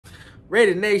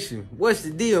Raider Nation, what's the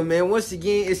deal, man? Once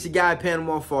again, it's your guy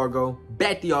Panama Fargo,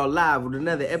 back to y'all live with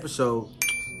another episode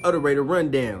of the Raider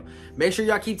Rundown. Make sure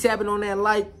y'all keep tapping on that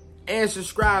like and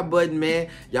subscribe button, man.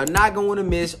 Y'all not gonna want to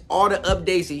miss all the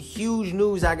updates and huge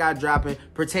news I got dropping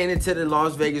pertaining to the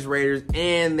Las Vegas Raiders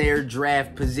and their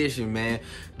draft position, man.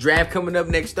 Draft coming up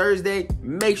next Thursday.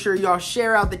 Make sure y'all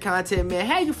share out the content, man.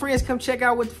 Have your friends come check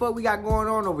out what the fuck we got going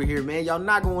on over here, man. Y'all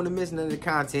not gonna want to miss none of the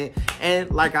content. And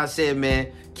like I said,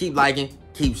 man, keep liking,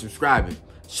 keep subscribing.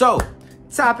 So,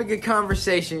 topic of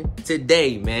conversation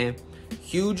today, man.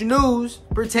 Huge news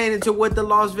pertaining to what the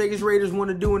Las Vegas Raiders want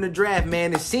to do in the draft,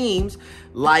 man. It seems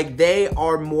like they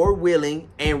are more willing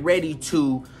and ready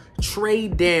to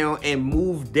trade down and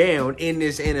move down in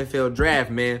this NFL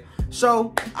draft, man.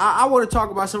 So I want to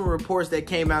talk about some reports that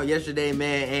came out yesterday,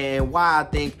 man, and why I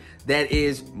think that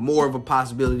is more of a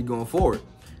possibility going forward.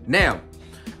 Now,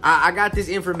 I got this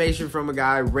information from a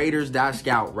guy,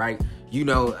 raiders.scout, right? You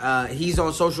know, he's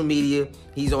on social media.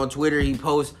 He's on Twitter. He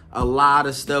posts a lot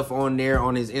of stuff on there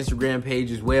on his Instagram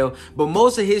page as well. But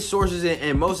most of his sources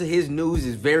and most of his news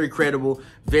is very credible,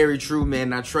 very true,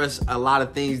 man. I trust a lot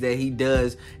of things that he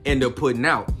does end up putting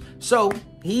out. So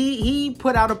he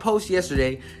put out a post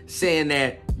yesterday saying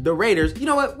that the Raiders, you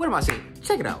know what am I saying?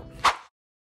 Check it out.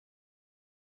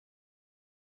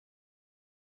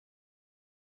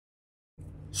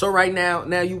 So right now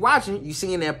you watching, you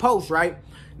seeing that post, right?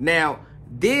 Now,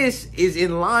 this is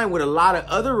in line with a lot of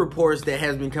other reports that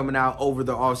has been coming out over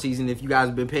the offseason. If you guys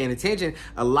have been paying attention,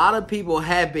 a lot of people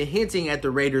have been hinting at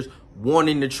the Raiders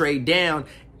wanting to trade down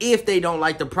if they don't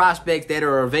like the prospects that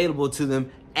are available to them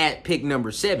at pick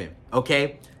number 7,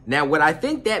 okay? Now, what I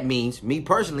think that means, me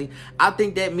personally, I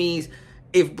think that means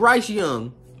if Bryce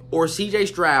Young or CJ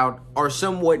Stroud are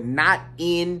somewhat not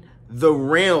in the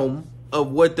realm of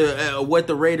what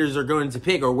the Raiders are going to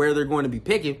pick or where they're going to be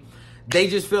picking, they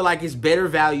just feel like it's better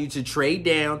value to trade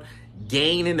down,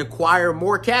 gain and acquire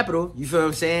more capital. You feel what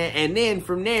I'm saying? And then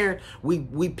from there,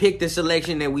 we pick the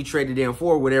selection that we traded down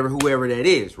for, whoever that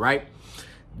is, right?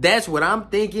 That's what I'm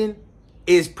thinking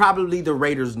is probably the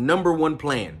Raiders' number one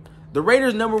plan. The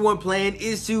Raiders' number one plan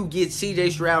is to get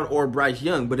CJ Stroud or Bryce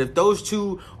Young. But if those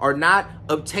two are not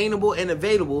obtainable and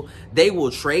available, they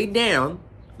will trade down,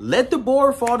 let the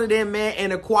board fall to them, man,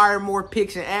 and acquire more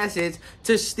picks and assets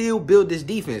to still build this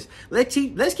defense. Let's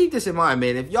keep this in mind,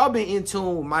 man. If y'all been in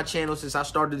tune with my channel since I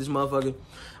started this motherfucker,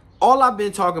 all I've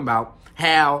been talking about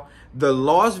how the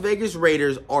Las Vegas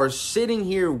Raiders are sitting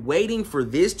here waiting for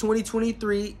this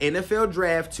 2023 NFL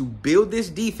draft to build this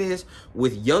defense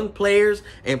with young players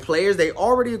and players they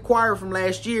already acquired from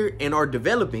last year and are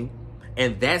developing.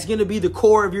 And that's going to be the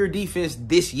core of your defense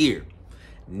this year.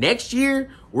 Next year,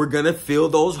 we're going to fill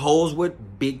those holes with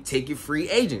big ticket free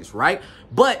agents, right?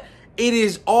 But it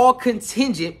is all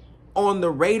contingent on the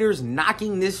Raiders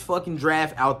knocking this fucking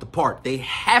draft out the park. They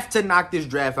have to knock this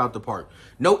draft out the park.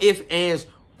 No ifs, ands,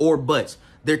 or buts.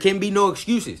 There can be no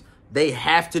excuses. They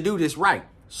have to do this right.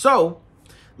 So,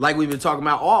 like we've been talking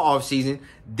about all offseason,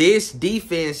 this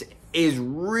defense is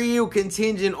real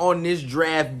contingent on this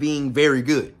draft being very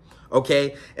good.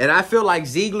 Okay, and I feel like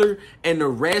Ziegler and the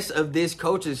rest of this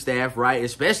coaching staff, right,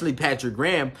 especially Patrick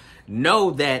Graham,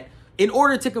 know that in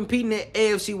order to compete in the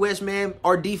AFC West, man,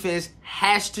 our defense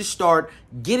has to start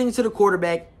getting to the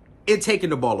quarterback and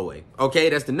taking the ball away. Okay,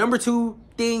 that's the number 2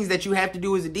 things that you have to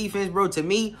do as a defense, bro, to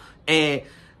me. And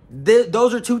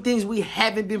those are 2 things we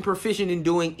haven't been proficient in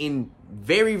doing in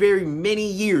very, very many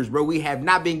years, bro. We have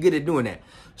not been good at doing that.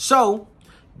 So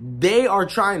they are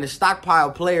trying to stockpile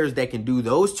players that can do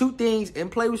those 2 things and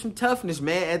play with some toughness,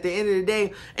 man, at the end of the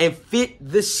day, and fit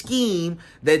the scheme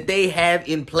that they have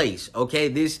in place, okay?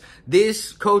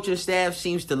 This coaching staff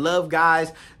seems to love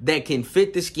guys that can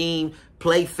fit the scheme,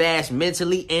 play fast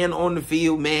mentally and on the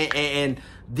field, man, and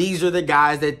these are the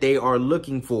guys that they are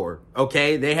looking for,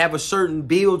 okay? They have a certain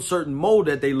build, certain mold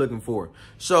that they're looking for.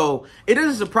 So it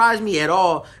doesn't surprise me at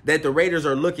all that the Raiders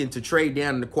are looking to trade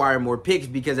down and acquire more picks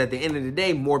because at the end of the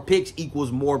day, more picks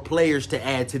equals more players to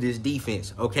add to this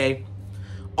defense, okay?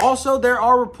 Also, there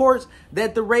are reports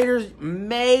that the Raiders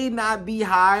may not be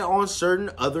high on certain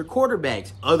other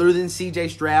quarterbacks other than CJ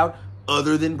Stroud,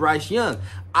 other than Bryce Young.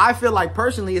 I feel like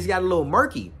personally it's got a little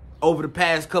murky over the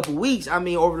past couple weeks. I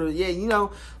mean,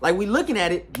 like we looking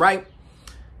at it, right?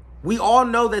 We all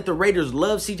know that the Raiders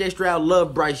love CJ Stroud,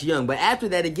 love Bryce Young. But after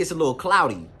that, it gets a little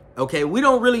cloudy. Okay, we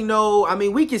don't really know. I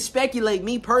mean, we can speculate.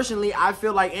 Me personally, I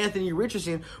feel like Anthony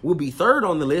Richardson will be 3rd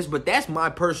on the list, but that's my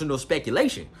personal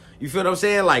speculation. You feel what I'm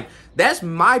saying? Like, that's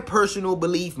my personal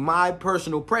belief, my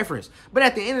personal preference. But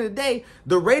at the end of the day,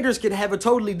 the Raiders could have a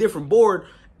totally different board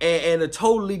and a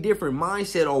totally different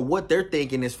mindset on what they're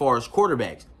thinking as far as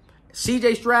quarterbacks.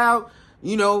 CJ Stroud,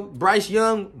 you know, Bryce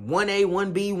Young, 1A,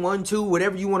 1B, 1-2,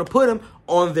 whatever you want to put them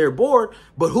on their board.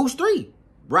 But who's 3,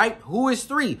 right? Who is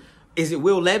 3? Is it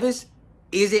Will Levis?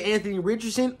 Is it Anthony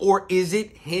Richardson? Or is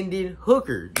it Hendon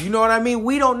Hooker? You know what I mean?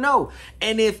 We don't know.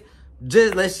 And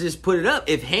let's just put it up.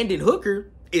 If Hendon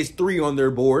Hooker is 3 on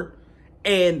their board,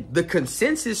 and the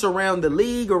consensus around the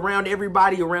league, around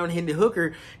everybody around Hendon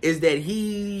Hooker, is that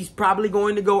he's probably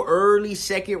going to go early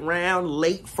 2nd round,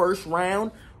 late 1st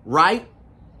round, right?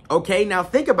 Okay, now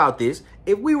think about this.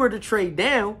 If we were to trade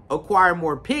down, acquire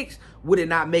more picks, would it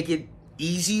not make it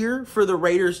easier for the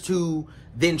Raiders to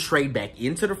then trade back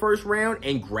into the 1st round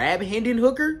and grab Hendon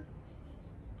Hooker?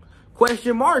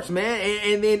 Question marks, man.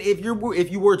 And then if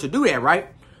you were to do that, right?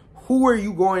 Who are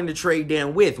you going to trade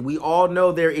down with? We all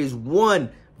know there is one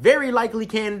very likely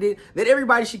candidate that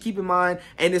everybody should keep in mind,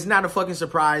 and it's not a fucking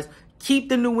surprise. Keep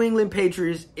the New England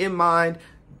Patriots in mind.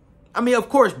 I mean, of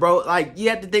course, bro, like, you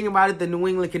have to think about it. The New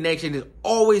England connection is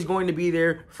always going to be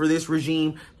there for this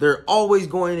regime. They're always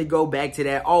going to go back to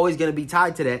that, always going to be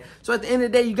tied to that. So at the end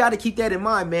of the day, you got to keep that in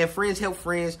mind, man. Friends help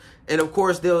friends. And of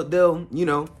course, they'll, you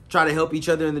know, try to help each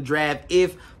other in the draft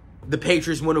if the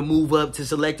Patriots want to move up to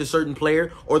select a certain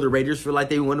player, or the Raiders feel like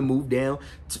they want to move down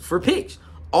for picks.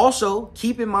 Also,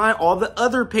 keep in mind all the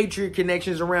other Patriot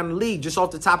connections around the league. Just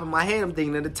off the top of my head, I'm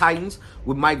thinking of the Titans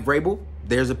with Mike Vrabel.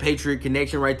 There's a Patriot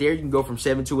connection right there. You can go from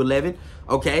 7 to 11.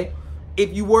 Okay.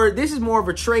 This is more of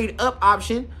a trade up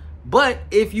option, but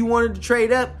if you wanted to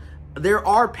trade up, there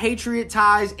are Patriot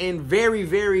ties and very,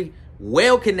 very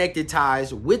well-connected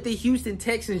ties with the Houston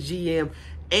Texans GM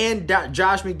and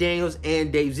Josh McDaniels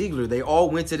and Dave Ziegler. They all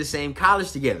went to the same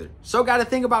college together. So got to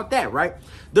think about that, right?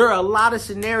 There are a lot of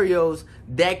scenarios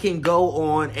that can go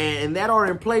on and that are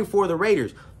in play for the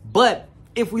Raiders. But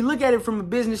if we look at it from a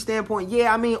business standpoint,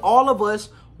 yeah, I mean, all of us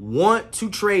want to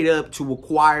trade up to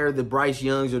acquire the Bryce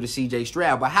Youngs or the CJ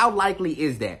Stroud. But how likely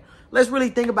is that? Let's really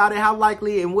think about it. How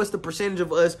likely, and what's the percentage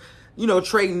of us, you know,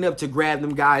 trading up to grab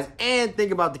them guys, and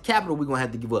think about the capital we're going to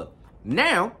have to give up.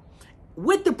 Now,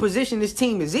 with the position this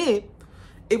team is in,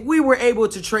 if we were able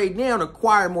to trade down,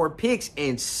 acquire more picks,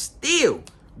 and still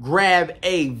grab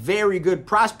a very good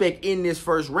prospect in this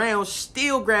 1st round,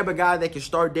 still grab a guy that can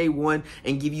start day 1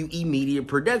 and give you immediate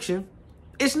production,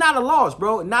 it's not a loss,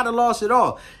 bro. Not a loss at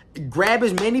all. Grab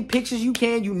as many picks as you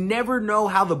can. You never know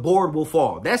how the board will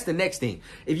fall. That's the next thing.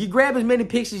 If you grab as many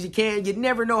picks as you can, you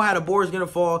never know how the board is going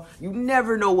to fall. You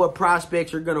never know what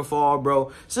prospects are going to fall,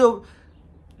 bro. So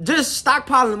just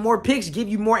stockpiling more picks give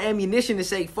you more ammunition to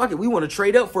say, fuck it, we want to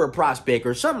trade up for a prospect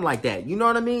or something like that. You know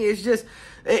what I mean?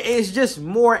 It's just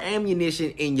more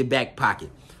ammunition in your back pocket.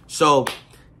 So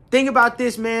think about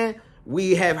this, man.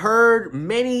 We have heard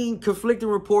many conflicting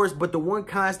reports, but the one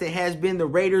constant has been the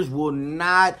Raiders will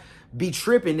not be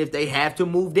tripping if they have to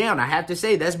move down. I have to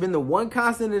say, that's been the one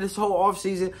constant in this whole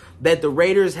offseason, that the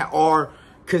Raiders are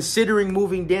considering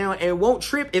moving down and won't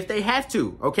trip if they have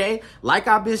to, okay? Like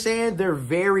I've been saying, they're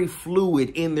very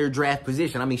fluid in their draft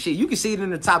position. I mean, shit, you can see it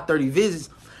in the top 30 visits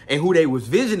and who they was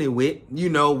visiting with, you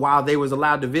know, while they was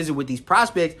allowed to visit with these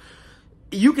prospects.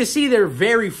 You can see they're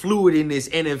very fluid in this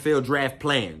NFL draft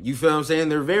plan. You feel what I'm saying?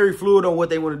 They're very fluid on what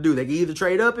they want to do. They can either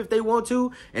trade up if they want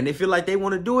to and they feel like they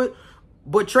want to do it,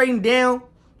 but trading down,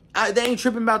 they ain't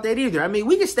tripping about that either. I mean,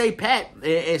 we can stay pat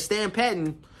and stand pat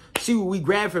and see what we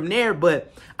grab from there,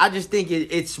 but I just think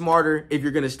it's smarter, if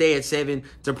you're going to stay at 7,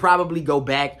 to probably go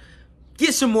back,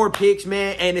 get some more picks,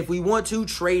 man, and if we want to,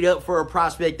 trade up for a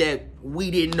prospect that we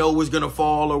didn't know was going to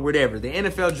fall or whatever. The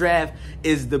NFL draft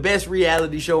is the best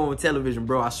reality show on television,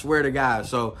 bro. I swear to God.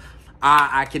 So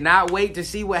I cannot wait to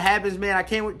see what happens, man. I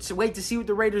can't wait to see what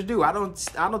the Raiders do. I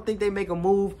don't think they make a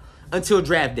move until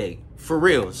draft day, for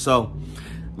real. So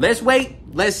let's wait.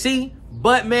 Let's see.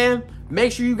 But, man,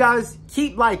 make sure you guys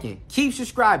keep liking, keep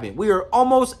subscribing. We are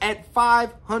almost at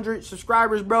 500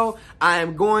 subscribers, bro. I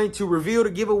am going to reveal the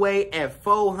giveaway at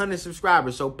 400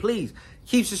 subscribers. So please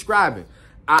keep subscribing.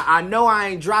 I know I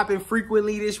ain't dropping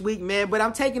frequently this week, man, but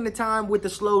I'm taking the time with the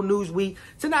slow news week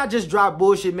to not just drop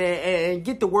bullshit, man, and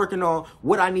get to working on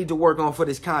what I need to work on for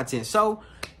this content. So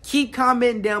keep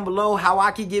commenting down below how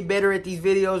I can get better at these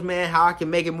videos, man, how I can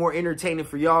make it more entertaining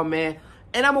for y'all, man.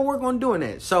 And I'm going to work on doing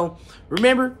that. So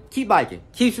remember, keep liking,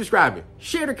 keep subscribing,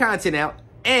 share the content out.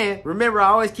 And remember, I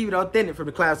always keep it authentic from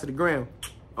the clouds to the ground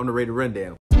on the Raider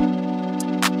Rundown.